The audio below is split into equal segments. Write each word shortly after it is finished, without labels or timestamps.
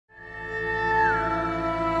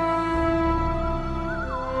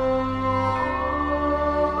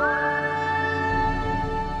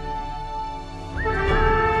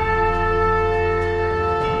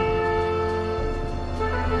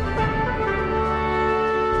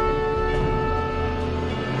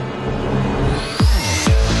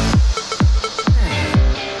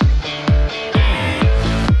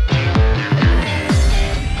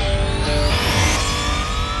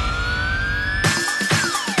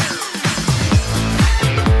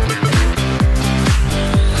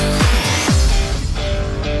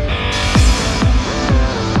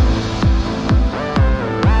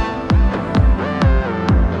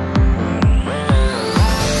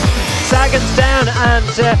down, and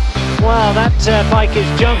well, that bike is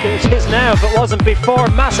junk. It is now, if it wasn't before.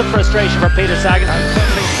 Massive frustration for Peter Sagan. And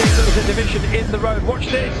certainly seems that there's a division in the road. Watch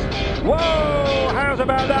this. Whoa! How's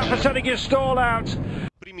about that for setting his stall out?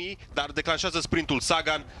 Primii, dar declanșează sprintul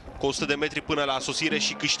Sagan cu 100 de metri până la sosire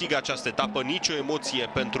și câștigă această etapă. Nicio emoție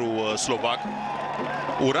pentru slovac.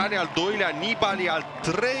 Urane al doilea, Nibali al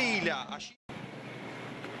treilea.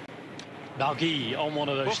 Nagi on one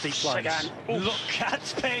of those steep lines. Look at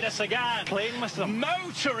Peter Sagan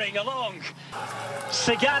motoring along.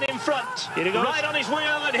 Sagan in front, right on his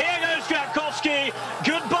wheel, and here goes Kwiatkowski.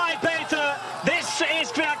 Goodbye, Peter. This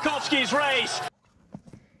is Kwiatkowski's race.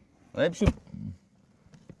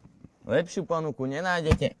 Lepšiu ponuku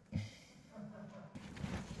nenájdete.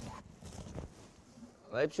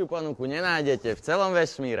 Lepšiu ponuku nenájdete v celom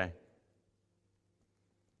vesmíre.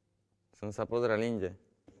 Som sa pozrel inde.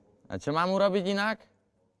 A čo mám urobiť inak?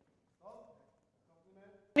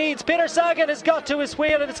 Peter Sagan has got to his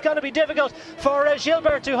wheel, and it's going to be difficult for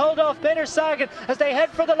Gilbert to hold off Peter Sagan as they head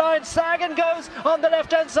for the line. Sagan goes on the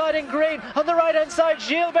left-hand side in green. On the right-hand side,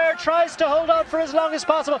 Gilbert tries to hold on for as long as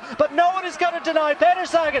possible, but no one is going to deny Peter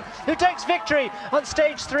Sagan, who takes victory on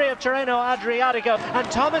stage 3 of Tirreno Adriatico. And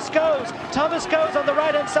Thomas goes on the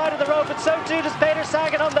right-hand side of the road, but so too does Peter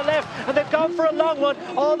Sagan on the left, and they've gone for a long one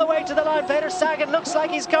all the way to the line. Peter Sagan looks like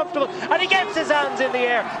he's comfortable, and he gets his hands in the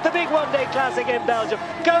air. The big one-day classic in Belgium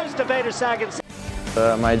goes to Peter Sagan.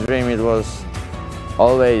 My dream, it was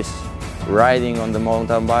always riding on the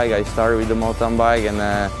mountain bike. I started with the mountain bike, and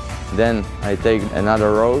then I take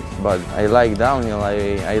another road, but I like downhill.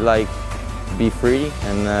 I like be free,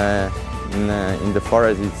 and in the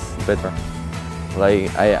forest it's better.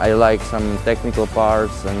 Like I like some technical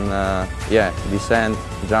parts, and yeah, descent,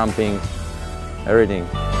 jumping, everything.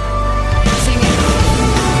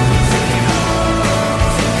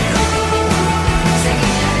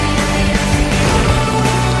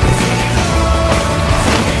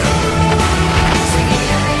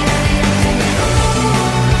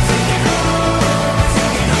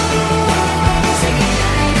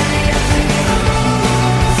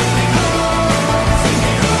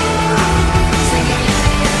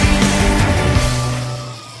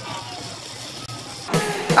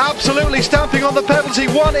 Absolutely stamping on the pedals. He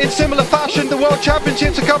won in similar fashion the World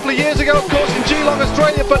Championships a couple of years ago, of course, in Geelong,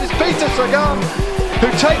 Australia. But it's Peter Sagan who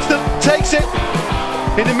takes it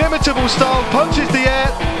in inimitable style, punches the air,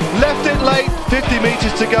 left it late, 50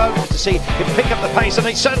 metres to go. To see him pick up the pace, and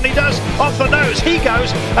he certainly does. Off the nose, he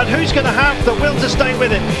goes, and who's going to have the will to stay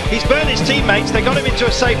with him? He's burned his teammates, they got him into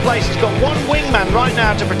a safe place. He's got one wingman right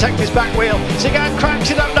now to protect his back wheel. Sagan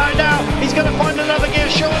cranks it up now. He's going to find another gear,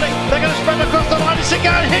 surely. They're going to spread across the line, and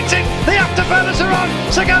Sagan hits it. The afterburners are on.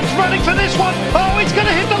 Sagan's running for this one. Oh, he's going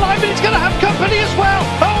to hit the line, but he's going to have company as well.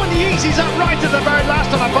 Oh, and the Easy's up right at the very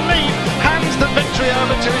last, and I believe hands the victory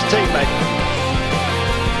over to his teammate.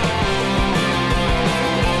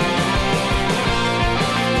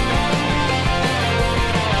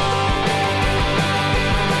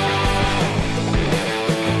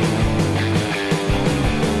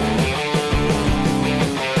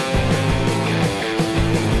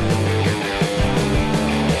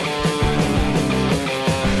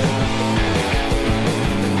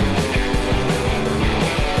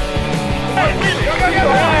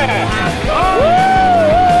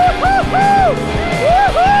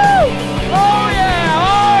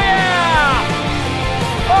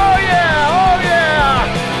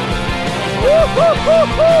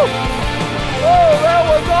 Oh, that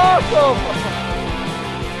was awesome!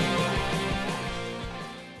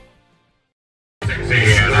 Sexy,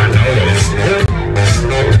 and I know it.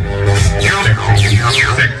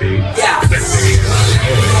 Sexy. Yeah. Sexy,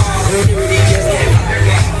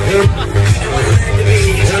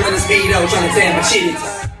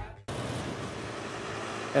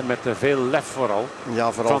 En met veel lef vooral.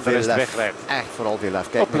 Ja, vooral van de veel lef. wegrijdt. Echt vooral veel lef.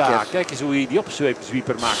 Kijk, kijk eens hoe hij die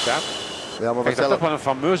opzweeper maakt daar. Ja, maar kijk, dat is toch wel een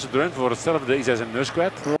fameuze drunt voor hetzelfde. Is hij zijn neus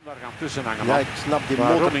kwijt. Daar gaan tussen hangen. Ja, ik snap die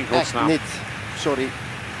motor echt niet. Sorry.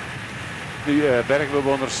 Nu,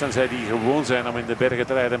 bergbewoners, tenzij die gewoon zijn om in de bergen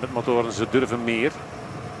te rijden met motoren, ze durven meer.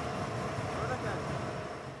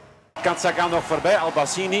 Kan Sagan nog voorbij,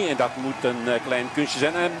 Albassini, en dat moet een klein kunstje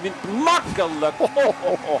zijn. En wint makkelijk.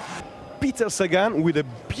 Peter Sagan with a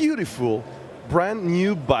beautiful brand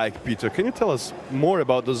new bike. Peter, can you tell us more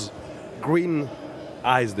about those green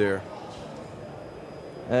eyes there?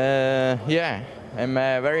 Yeah, I'm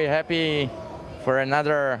very happy for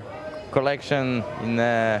another collection in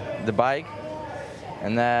the bike,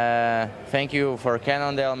 and thank you for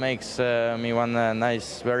Cannondale makes me one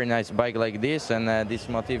very nice bike like this, and this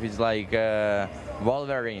motif is like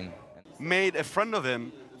Wolverine. Made a friend of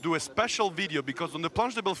him do a special video because on the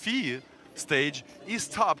planche de Belfi stage, he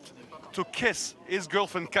stopped to kiss his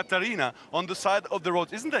girlfriend Katarina on the side of the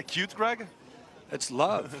road. Isn't that cute, Greg? It's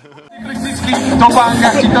love.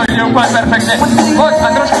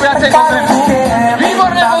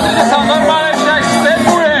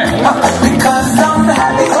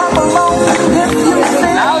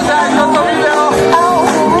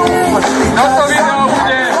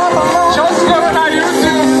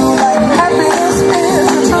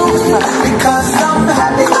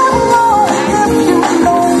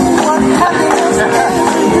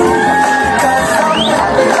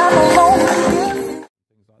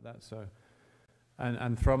 So,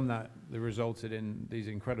 and from that, they resulted in these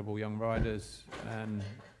incredible young riders, and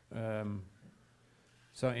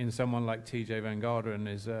so in someone like TJ Van Garderen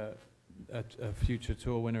is a future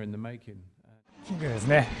tour winner in the making. です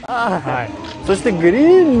ね。はい。そしてグリ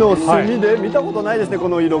ーンの墨で見たことないですね、こ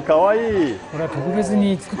の色可愛い。これは特別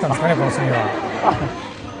に作ったんですかね、この墨は。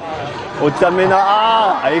お茶目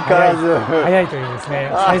な、相変わらず早いというです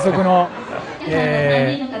ね、最速の。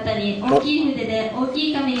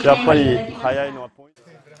やっぱり早いのはポイント。